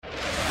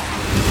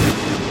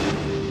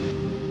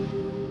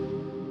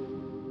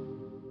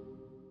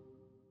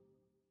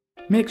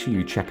Make sure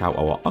you check out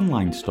our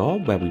online store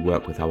where we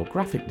work with our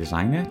graphic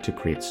designer to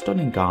create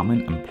stunning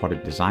garment and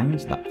product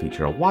designs that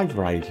feature a wide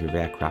variety of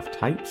aircraft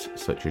types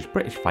such as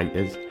British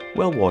fighters,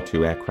 World War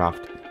II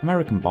aircraft,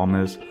 American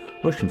bombers,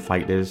 Russian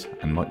fighters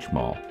and much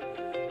more.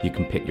 You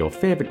can pick your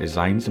favourite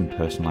designs and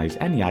personalise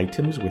any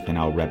items within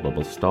our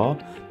Redbubble store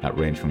that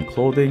range from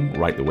clothing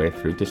right the way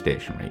through to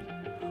stationery.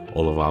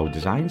 All of our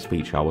designs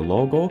feature our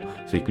logo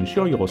so you can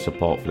show your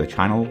support for the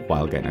channel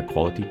while getting a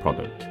quality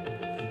product.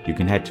 You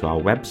can head to our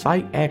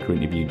website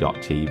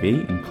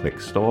aircrewinterview.tv and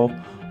click store,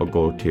 or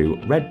go to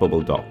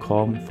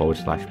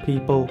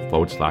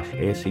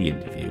redbubble.com/people/AC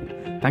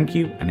interview. Thank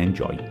you and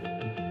enjoy.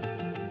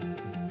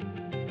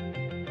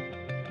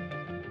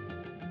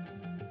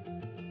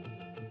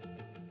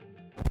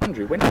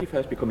 Andrew, when did you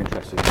first become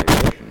interested in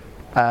aviation?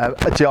 I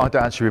don't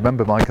actually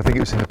remember, Mike. I think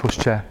it was in the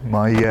pushchair.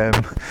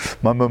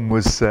 My mum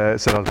was said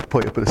I'd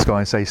point up at the sky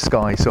and say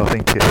sky, so I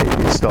think it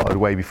started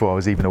way before I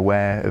was even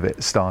aware of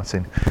it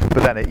starting.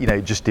 But then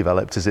it just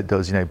developed as it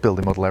does.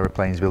 Building model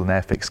aeroplanes, building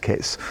airfix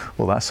kits,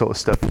 all that sort of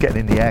stuff.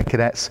 Getting in the air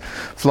cadets,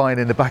 flying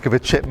in the back of a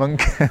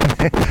chipmunk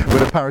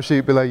with a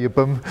parachute below your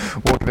bum,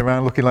 walking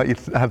around looking like you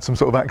had some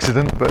sort of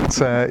accident. But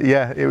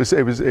it was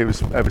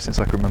ever since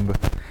I can remember.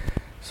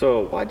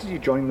 So why did you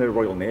join the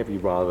Royal Navy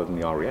rather than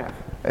the RAF?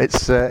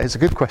 It's a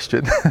good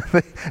question,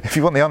 if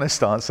you want the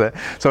honest answer.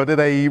 So I did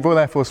a Royal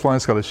Air Force Flying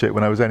Scholarship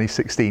when I was only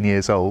 16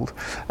 years old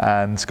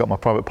and got my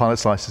private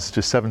pilot's licence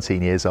just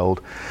 17 years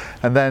old,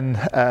 and then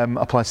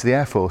applied to the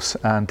Air Force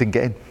and didn't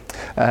get in.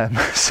 And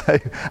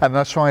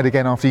I tried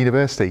again after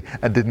university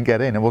and didn't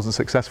get in. I wasn't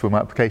successful in my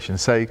application.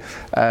 So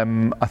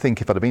I think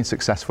if I'd have been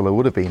successful, I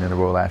would have been in the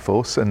Royal Air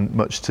Force, and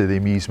much to the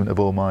amusement of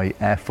all my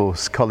Air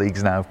Force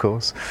colleagues now, of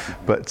course.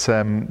 But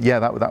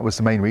that was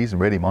the main reason,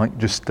 really, Mike.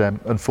 Just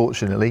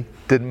unfortunately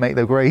didn't make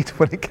the grade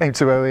when it came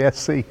to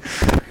OASC.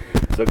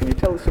 So can you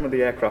tell us some of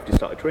the aircraft you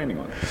started training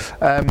on?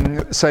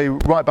 So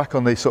right back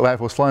on the sort of Air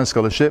Force Flying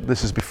Scholarship,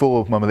 this is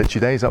before my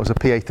military days. That was a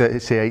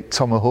PA-38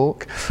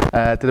 Tomahawk.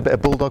 Did a bit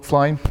of bulldog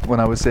flying when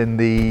I was in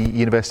the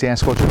University Air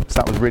Squadron,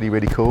 so that was really,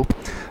 really cool.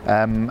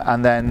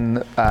 And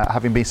then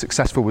having been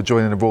successful with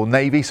joining the Royal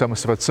Navy, so I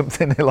must have had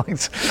something they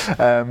liked,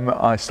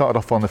 I started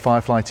off on the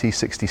Firefly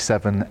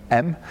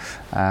T67M,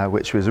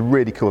 which was a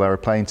really cool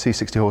aeroplane,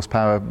 260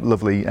 horsepower,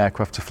 lovely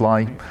aircraft to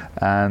fly,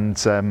 and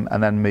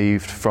then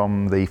moved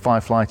from the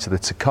Firefly to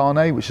the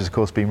Tucano, which has of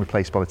course been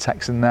replaced by the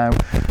Texan now,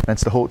 then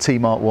to the Hawk T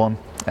Mark 1,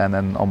 and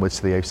then onwards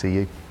to the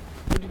OCU.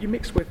 Did you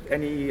mix with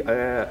any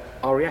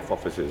RAF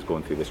officers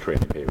going through this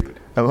training period?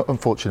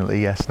 Unfortunately,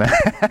 yes.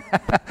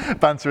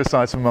 Banter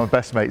aside, some of my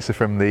best mates are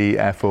from the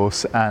Air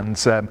Force, and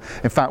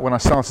in fact when I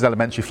started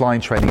elementary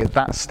flying training at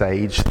that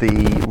stage,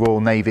 the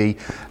Royal Navy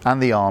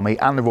and the Army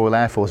and the Royal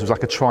Air Force was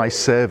like a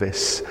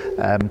tri-service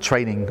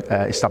training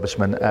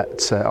establishment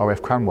at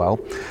RAF Cranwell.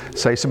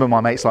 So some of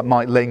my mates like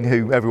Mike Ling,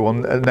 who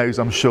everyone knows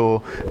I'm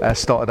sure,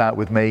 started out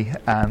with me,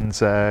 and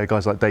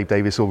guys like Dave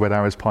Davis, all Red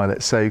Arrows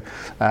pilots. So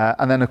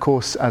and then of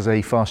course as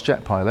a fast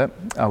jet pilot,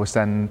 I was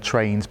then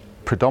trained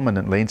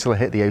predominantly until I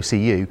hit the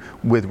OCU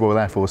with Royal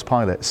Air Force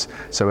pilots.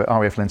 So at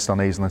RAF Lindstone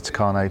on the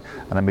Tucano,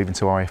 and then moving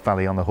to RAF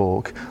Valley on the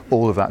Hawk,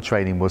 all of that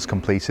training was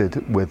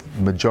completed with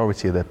the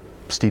majority of the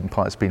student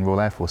pilots being Royal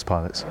Air Force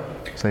pilots.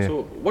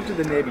 So what did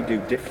the Navy do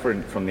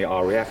different from the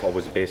RAF, or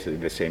was it basically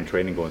the same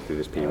training going through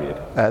this period?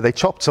 They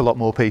chopped a lot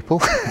more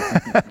people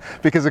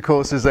because of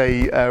course as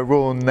a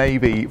Royal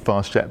Navy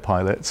fast jet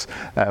pilot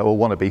or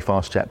wannabe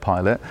fast jet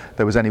pilot,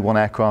 there was only one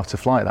aircraft to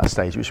fly at that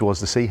stage, which was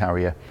the Sea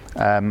Harrier,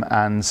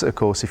 and of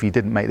course if you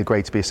didn't make the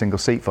grade to be a single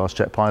seat fast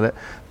jet pilot,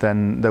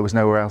 then there was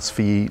nowhere else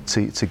for you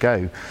to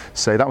go.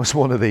 So that was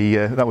one of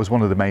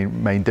the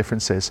main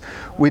differences.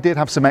 We did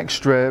have some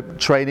extra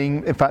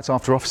training. In fact,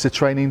 after officer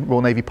training,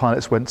 Royal Navy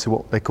pilots went to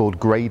what they called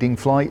grading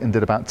flight and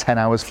did about 10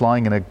 hours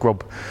flying in a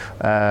Grob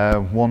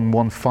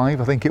 115,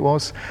 I think it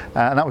was,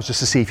 and that was just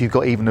to see if you've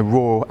got even a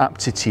raw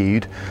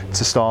aptitude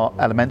to start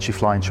elementary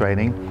flying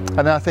training.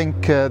 And then I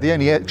think the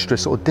only extra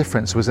sort of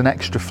difference was an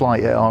extra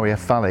flight at RAF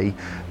Valley.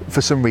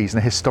 For some reason,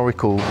 a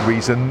historical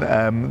reason,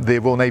 the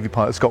Royal Navy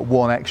pilots got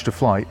one extra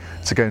flight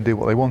to go and do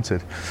what they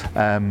wanted.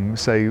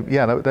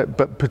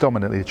 But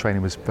predominantly the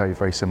training was very,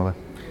 very similar.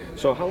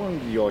 So how long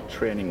did your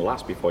training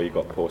last before you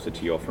got posted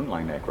to your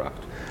frontline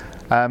aircraft?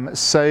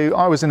 So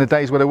I was in the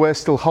days where there were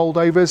still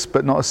holdovers,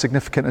 but not as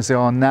significant as they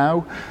are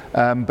now.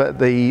 But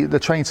the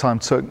training time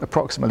took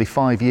approximately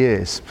 5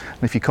 years.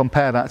 And if you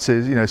compare that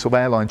to sort of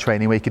airline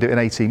training where you could do it in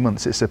 18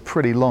 months, it's a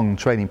pretty long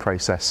training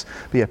process.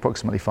 But yeah,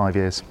 approximately 5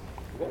 years.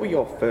 What were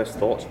your first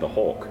thoughts of the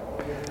Hawk?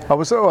 I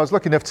was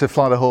lucky enough to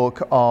fly the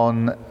Hawk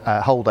on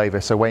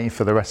holdover, so waiting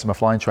for the rest of my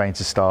flying training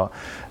to start.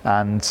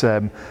 And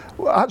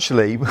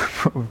actually,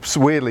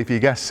 weirdly, if you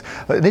guess,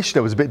 initially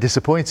I was a bit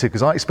disappointed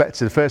because I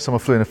expected the first time I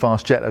flew in a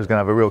fast jet I was going to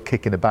have a real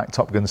kick in the back,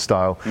 Top Gun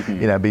style,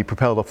 be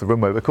propelled off the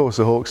runway. But of course,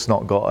 the Hawk's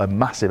not got a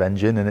massive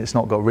engine and it's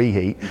not got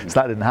reheat,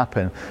 so that didn't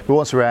happen. But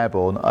once we're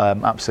airborne,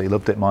 absolutely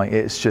loved it, Mike.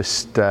 It's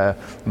just, I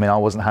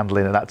wasn't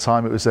handling at that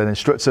time. It was an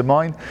instructor of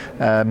mine,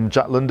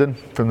 Jack London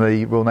from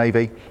the Royal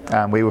Navy,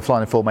 and we were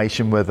flying in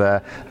formation with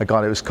a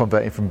guy that was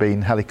converting from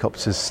being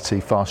helicopters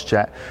to fast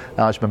jet. And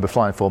I just remember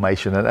flying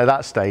formation, and at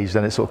that stage,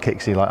 then it sort of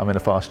kicks in like, I'm in a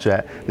fast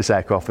jet. This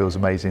aircraft feels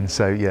amazing.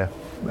 So yeah,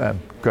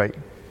 great.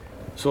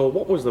 So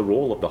what was the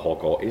role of the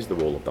Hawk, or is the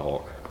role of the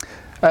Hawk?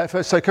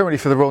 So currently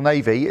for the Royal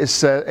Navy,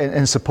 it's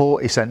in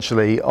support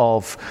essentially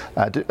of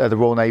the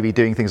Royal Navy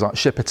doing things like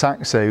ship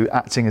attacks, so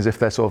acting as if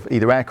they're sort of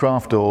either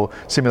aircraft or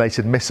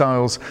simulated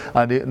missiles.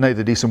 I know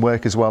they do some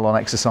work as well on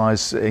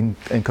exercise in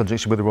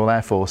conjunction with the Royal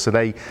Air Force, so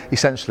they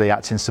essentially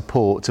act in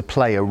support to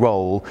play a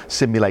role,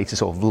 simulate a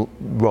sort of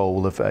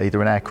role of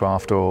either an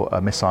aircraft or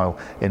a missile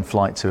in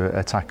flight to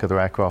attack other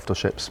aircraft or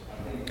ships.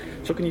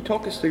 So can you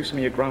talk us through some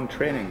of your ground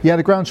training? Yeah,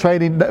 the ground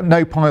training,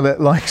 no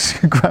pilot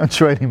likes ground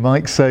training,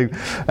 Mike, so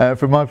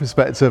from my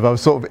perspective I've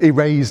sort of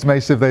erased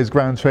most of those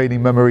ground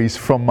training memories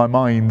from my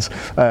mind.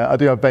 I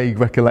do have vague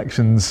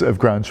recollections of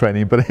ground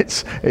training, but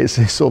it's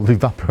sort of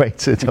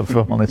evaporated, if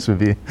I'm honest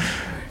with you.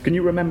 Can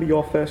you remember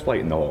your first flight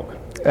in the Hawk?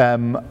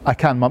 I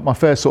can. My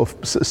first sort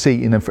of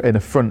seat in the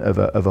front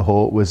of a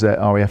Hawk was at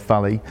RAF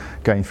Valley,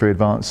 going through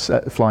advanced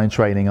flying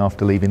training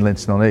after leaving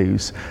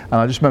Linton-on-Ouse. And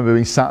I just remember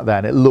being sat there,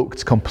 and it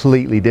looked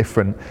completely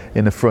different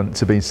in the front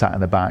to being sat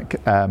in the back.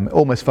 It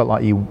almost felt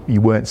like you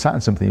weren't sat in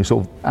something; you were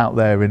sort of out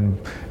there in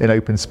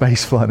open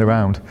space flying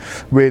around.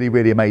 Really,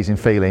 really amazing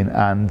feeling.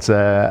 And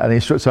the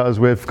instructor I was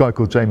with, a guy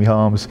called Jamie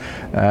Harms,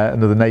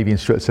 another Navy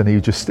instructor, and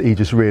he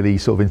just really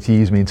sort of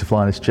enthused me into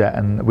flying this jet,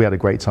 and we had a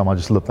great time. I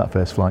just loved that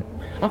first flight.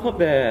 I thought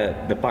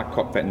the back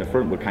cockpit and the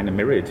front were kind of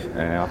mirrored.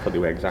 I thought they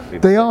were exactly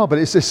the They same. are, but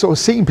it's this sort of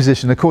seating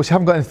position. Of course, you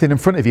haven't got anything in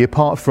front of you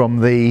apart from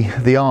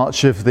the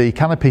arch of the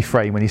canopy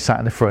frame when you sat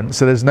in the front.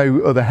 So there's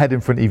no other head in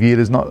front of you.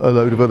 There's not a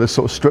load of other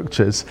sort of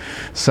structures.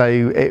 So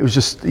it was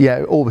just,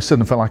 yeah, all of a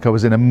sudden I felt like I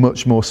was in a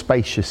much more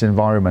spacious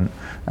environment.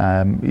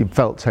 It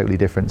felt totally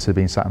different to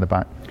being sat in the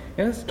back.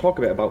 Yeah, let's talk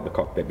a bit about the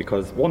cockpit,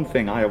 because one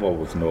thing I have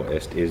always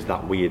noticed is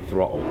that weird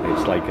throttle.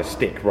 It's like a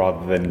stick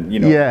rather than,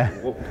 Yeah.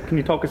 Can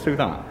you talk us through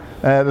that?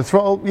 The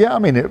throttle, yeah, I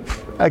mean,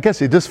 I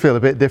guess it does feel a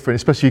bit different,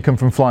 especially you come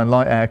from flying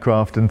light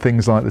aircraft and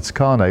things like the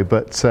Tucano,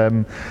 but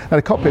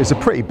the cockpit is a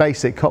pretty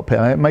basic cockpit.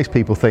 I mean, most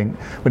people think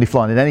when you're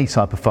flying in any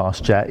type of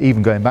fast jet,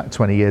 even going back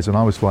 20 years when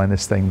I was flying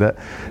this thing, that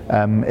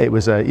it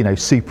was a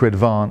super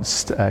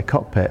advanced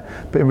cockpit,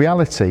 but in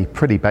reality,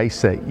 pretty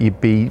basic.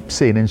 You'd be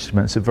seeing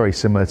instruments that are very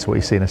similar to what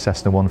you see in a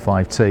Cessna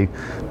 152,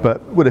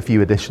 but with a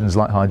few additions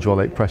like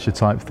hydraulic pressure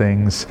type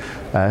things,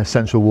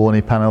 central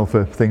warning panel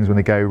for things when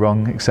they go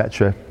wrong,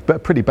 etc. But a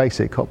pretty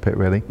basic cockpit,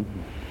 really.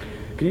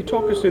 Can you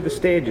talk us through the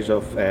stages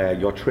of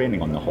your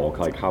training on the Hawk,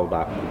 like how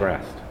that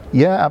progressed?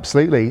 Yeah,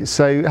 absolutely.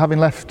 So having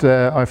left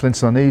RAF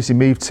Linton-on-Ouse, he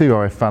moved to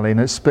RAF Valley, and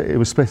it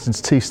was split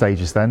into two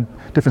stages then.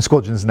 Different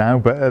squadrons now,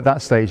 but at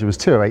that stage it was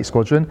 208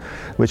 Squadron,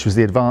 which was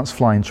the Advanced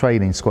Flying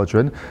Training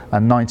Squadron,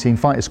 and 19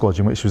 Fighter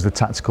Squadron, which was the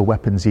Tactical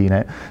Weapons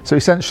Unit. So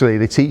essentially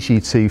they teach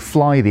you to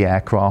fly the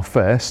aircraft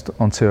first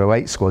on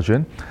 208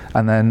 Squadron,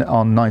 and then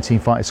on 19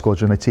 Fighter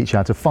Squadron they teach you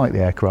how to fight the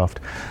aircraft.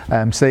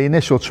 So the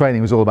initial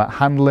training was all about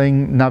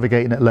handling,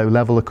 navigating at low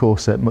level, of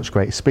course at much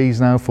greater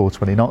speeds now,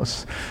 420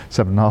 knots,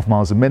 7.5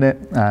 miles a minute,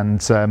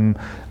 and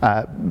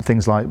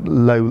things like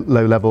low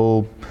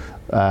level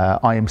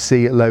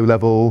IMC at low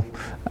level,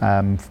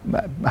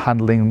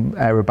 handling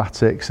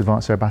aerobatics,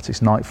 advanced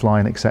aerobatics, night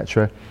flying,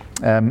 etc.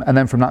 And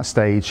then from that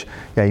stage,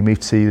 yeah, you move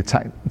to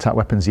the TAC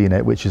Weapons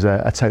Unit, which is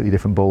a totally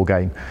different ball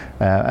game.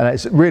 And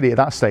it's really at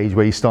that stage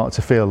where you start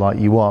to feel like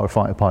you are a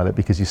fighter pilot,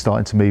 because you're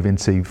starting to move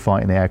into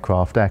fighting the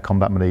aircraft, air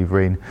combat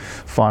manoeuvring,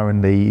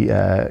 firing the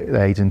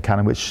Aiden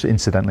cannon, which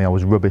incidentally I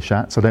was rubbish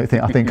at. So I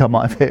think I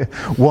might have hit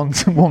one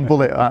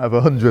bullet out of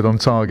 100 on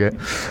target,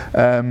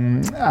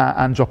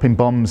 and dropping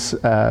bombs,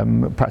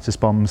 practice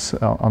bombs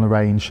on a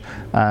range.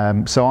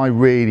 So I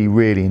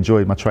really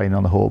enjoyed my training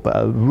on the Hawk, but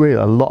a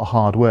lot of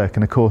hard work.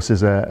 And of course,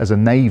 as a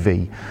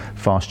Navy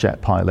fast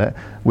jet pilot,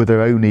 with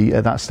there only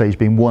at that stage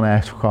being one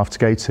aircraft to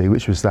go to,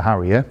 which was the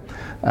Harrier,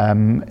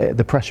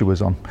 the pressure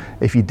was on.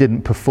 If you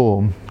didn't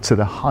perform to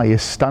the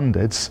highest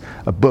standards,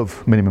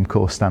 above minimum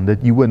course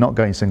standard, you were not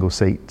going single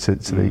seat to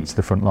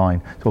the front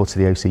line or to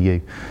the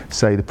OCU.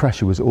 So the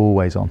pressure was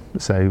always on.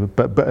 So,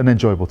 but an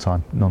enjoyable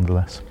time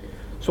nonetheless.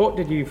 So what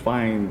did you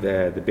find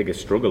the biggest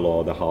struggle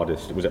or the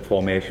hardest? Was it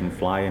formation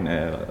flying,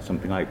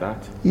 something like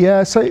that?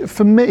 Yeah, so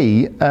for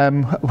me,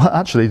 well,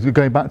 actually,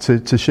 going back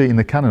to shooting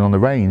the cannon on the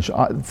range,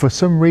 for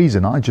some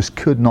reason I just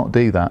could not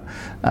do that.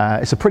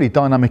 It's a pretty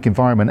dynamic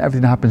environment.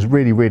 Everything happens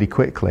really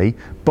quickly.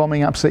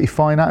 Bombing, absolutely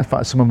fine at. In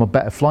fact, some of my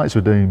better flights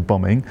were doing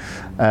bombing.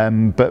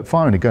 But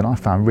firing a gun I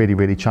found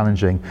really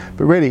challenging.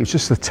 But really, it was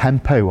just the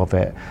tempo of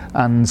it.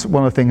 And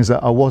one of the things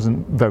that I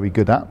wasn't very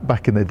good at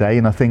back in the day,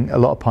 and I think a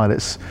lot of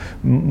pilots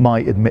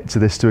might admit to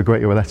this to a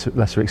greater or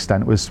lesser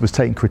extent, was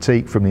taking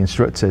critique from the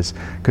instructors,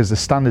 because the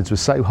standards were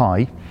so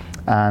high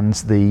and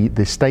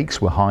the stakes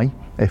were high.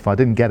 If I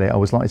didn't get it, I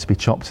was likely to be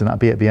chopped, and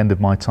that'd be at the end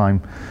of my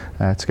time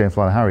to go and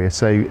fly the Harrier.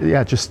 So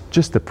yeah,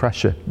 just the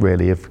pressure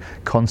really of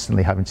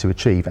constantly having to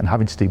achieve and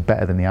having to do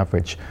better than the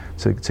average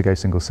to go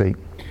single seat.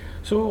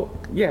 So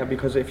yeah,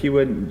 because if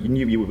you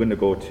knew you were going to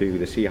go to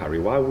the Sea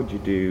Harrier, why would you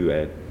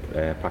do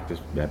practice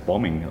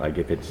bombing, like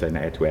if it's an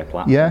air-to-air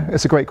platform? Yeah,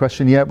 it's a great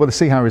question. Yeah, well, the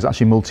Sea Harrier is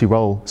actually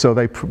multi-role, so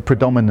they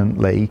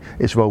predominantly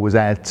its role was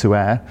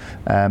air-to-air,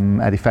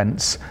 air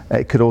defence.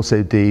 It could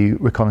also do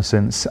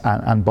reconnaissance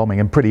and bombing,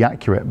 and pretty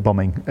accurate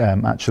bombing,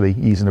 actually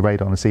using the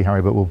radar on the Sea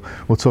Harrier. But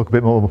we'll talk a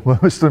bit more when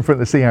we're stood in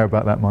front of the Sea Harrier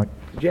about that, Mike.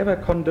 Did you ever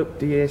conduct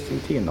the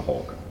ACT in the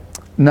Hawk?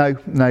 No,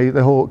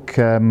 the Hawk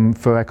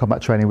for air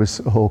combat training was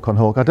Hawk on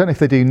Hawk. I don't know if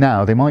they do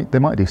now. They might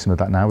do some of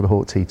that now with the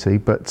Hawk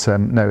T2, but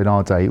no, in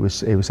our day it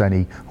was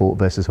only Hawk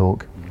versus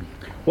Hawk.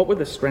 What were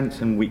the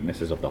strengths and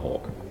weaknesses of the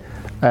Hawk?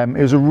 It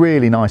was a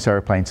really nice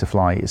aeroplane to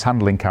fly. Its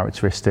handling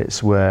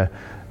characteristics were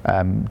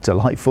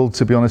delightful,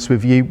 to be honest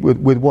with you,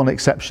 with one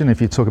exception.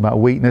 If you talk about a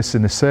weakness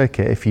in the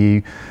circuit, if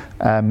you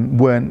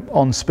weren't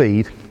on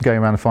speed going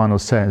around the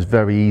finals turn, it's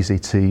very easy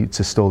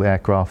to stall the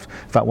aircraft.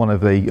 In fact, one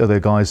of the other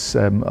guys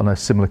on a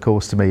similar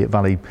course to me at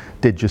Valley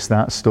did just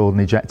that, stalled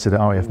and ejected at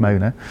RAF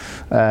Mona.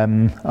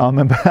 I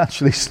remember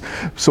actually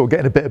sort of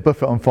getting a bit of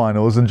buffet on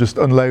finals and just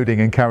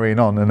unloading and carrying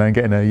on, and then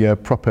getting a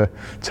proper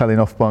telling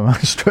off by my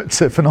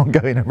instructor for not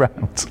going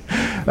around.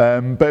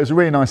 But it was a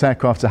really nice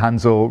aircraft to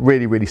handle,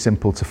 really, really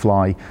simple to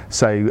fly.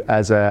 So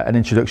as an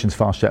introduction to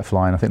fast jet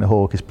flying, I think the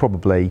Hawk is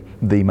probably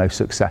the most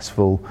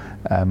successful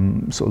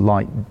sort of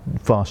light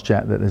fast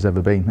jet that there's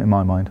ever been, in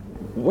my mind.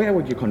 Where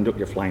would you conduct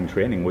your flying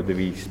training? Would there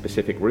be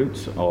specific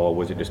routes, or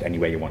was it just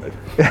anywhere you wanted?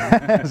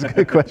 That's a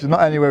good question.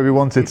 Not anywhere we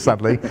wanted,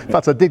 sadly. In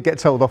fact, I did get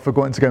told off for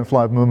going to go and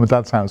fly at Mum and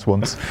Dad's house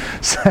once.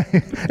 So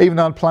even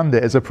though I'd planned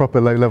it as a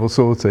proper low-level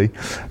sortie.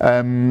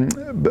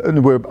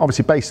 We're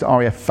obviously based at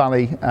RAF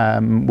Valley,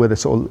 with a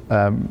sort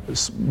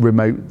of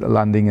remote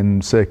landing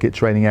and circuit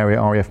training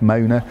area at RAF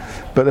Mona.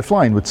 But the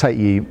flying would take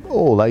you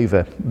all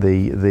over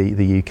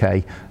the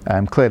UK.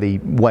 Clearly,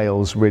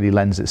 Wales really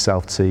lends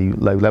itself to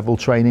low-level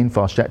training,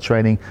 fast jet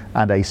training,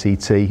 and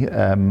ACT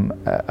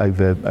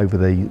over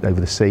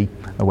the sea,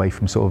 away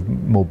from sort of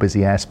more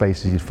busy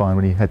airspaces you'd find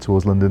when you head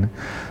towards London.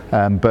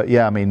 But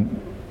yeah, I mean,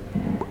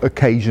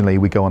 occasionally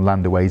we go on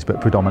landaways,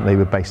 but predominantly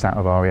we're based out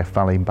of RAF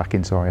Valley and back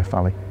into RAF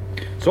Valley.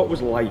 So what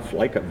was life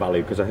like at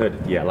Valley? Because I heard,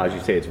 as you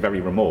say, it's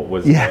very remote.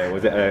 Was it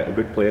a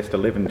good place to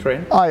live and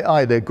train? I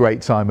had a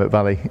great time at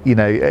Valley. You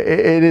know,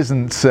 it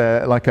isn't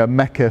like a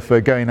mecca for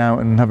going out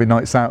and having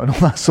nights out and all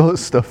that sort of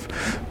stuff.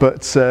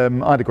 But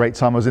I had a great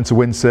time. I was into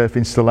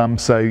windsurfing, still am.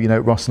 So, you know,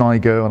 Ross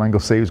Niger on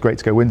Anglesey, it was great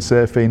to go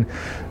windsurfing.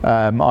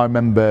 I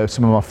remember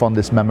some of my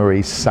fondest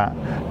memories sat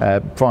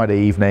Friday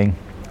evening,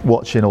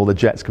 watching all the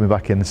jets coming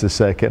back into the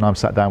circuit, and I'm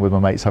sat down with my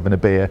mates having a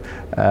beer,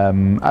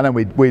 and then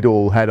we'd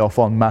all head off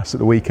en masse at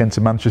the weekend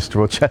to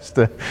Manchester or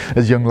Chester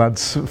as young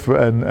lads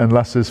and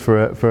lasses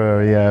for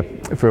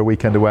a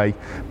weekend away.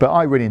 But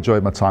I really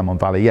enjoyed my time on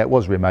Valley. Yeah, it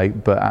was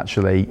remote, but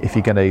actually, if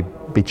you're going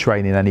to be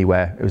training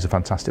anywhere, it was a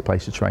fantastic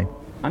place to train.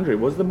 Andrew,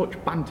 was there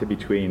much banter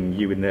between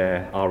you and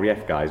the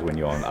RAF guys when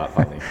you're on at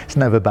Valley? It's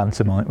never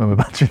banter, Mike, when we're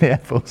bantering the Air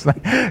Force.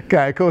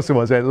 Okay, of course there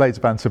was, loads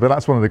of banter, but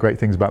that's one of the great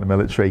things about the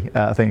military.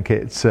 I think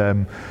it's,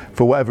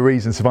 for whatever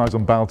reason, survives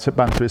on banter.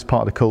 It's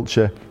part of the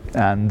culture,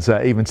 and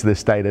even to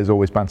this day there's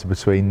always banter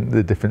between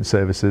the different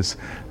services.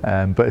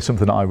 But it's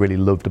something that I really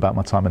loved about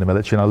my time in the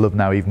military, and I love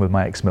now even with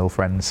my ex-mil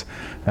friends.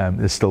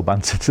 There's still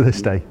banter to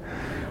this day.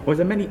 Was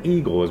there many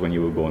egos when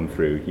you were going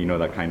through, you know,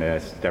 that kind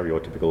of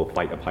stereotypical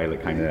fighter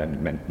pilot kind of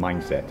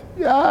mindset?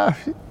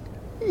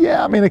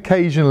 Yeah, I mean,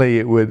 occasionally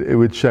it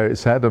would show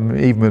its head.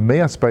 Even with me,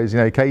 I suppose, you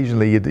know,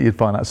 occasionally you'd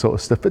find that sort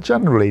of stuff, but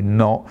generally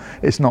not.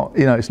 It's not,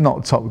 you know, it's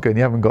not Top Gun.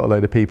 You haven't got a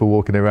load of people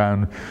walking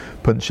around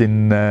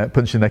punching their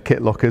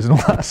kit lockers and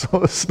all that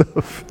sort of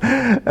stuff.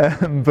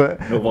 But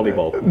no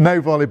volleyball. No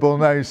volleyball.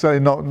 No, certainly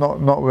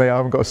not me. I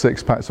haven't got a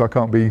six pack, so I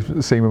can't be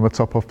seen with my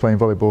top off playing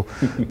volleyball.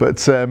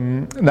 But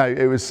no,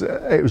 it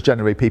was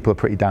generally people are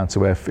pretty down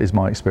to earth. Is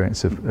my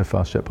experience of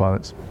fast jet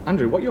pilots.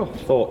 Andrew, what are your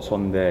thoughts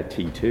on the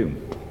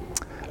T2?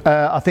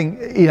 I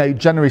think, you know,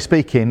 generally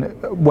speaking,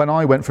 when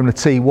I went from the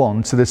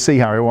T1 to the Sea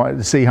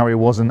Harrier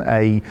wasn't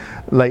a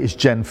latest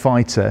gen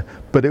fighter,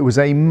 but it was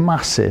a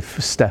massive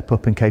step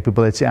up in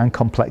capability and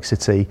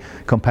complexity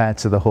compared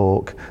to the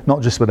Hawk.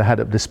 Not just with a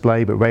head-up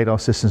display, but radar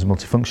systems,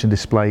 multifunction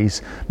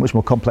displays, much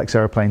more complex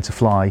aeroplane to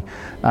fly.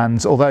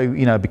 And although,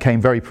 you know, I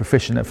became very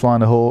proficient at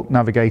flying a Hawk,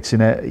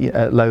 navigating it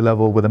at low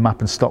level with a map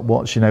and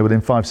stopwatch, you know,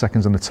 within 5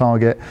 seconds on the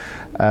target,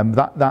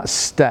 that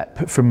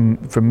step from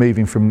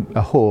moving from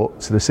a Hawk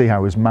to the Sea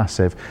Harrier was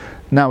massive.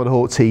 Now with the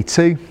Hawk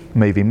T2,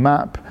 moving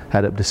map,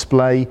 head-up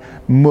display,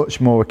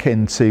 much more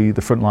akin to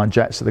the frontline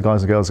jets that the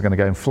guys and girls are going to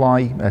go and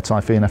fly,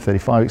 Typhoon,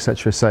 F-35,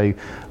 etc. So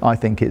I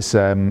think it's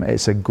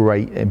a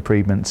great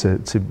improvement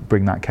to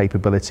bring that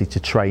capability to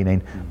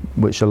training,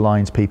 which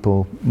aligns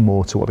people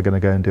more to what they're going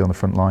to go and do on the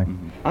front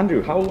line.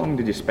 Andrew, how long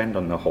did you spend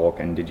on the Hawk,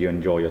 and did you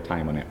enjoy your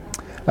time on it?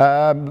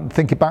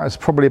 Thinking back, it's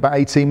probably about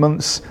 18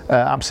 months.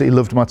 Absolutely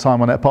loved my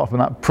time on it, apart from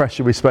that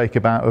pressure we spoke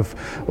about of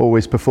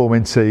always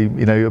performing to,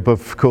 you know,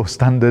 above course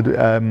standard.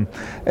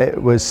 It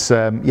was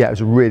a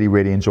really,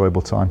 really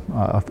enjoyable time.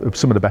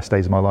 Some of the best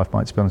days of my life,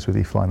 Mike, to be honest with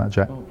you, flying that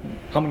jet.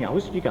 How many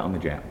hours did you get on the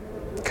jet?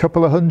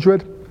 couple of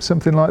hundred,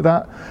 something like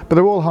that. But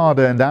they're all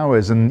hard-earned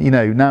hours, and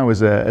now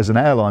as an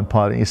airline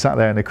pilot, you sat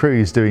there in a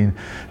cruise doing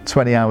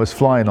 20 hours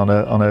flying on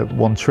a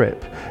one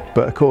trip.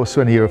 But of course,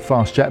 when you're a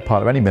fast jet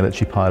pilot or any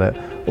military pilot,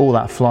 all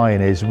that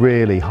flying is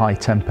really high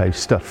tempo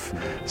stuff.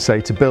 So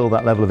to build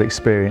that level of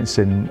experience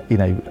in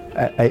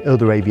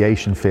other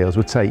aviation fields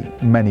would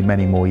take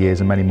many more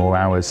years and many more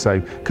hours. So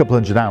a couple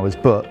hundred hours,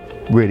 but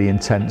really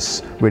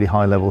intense, really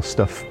high level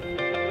stuff.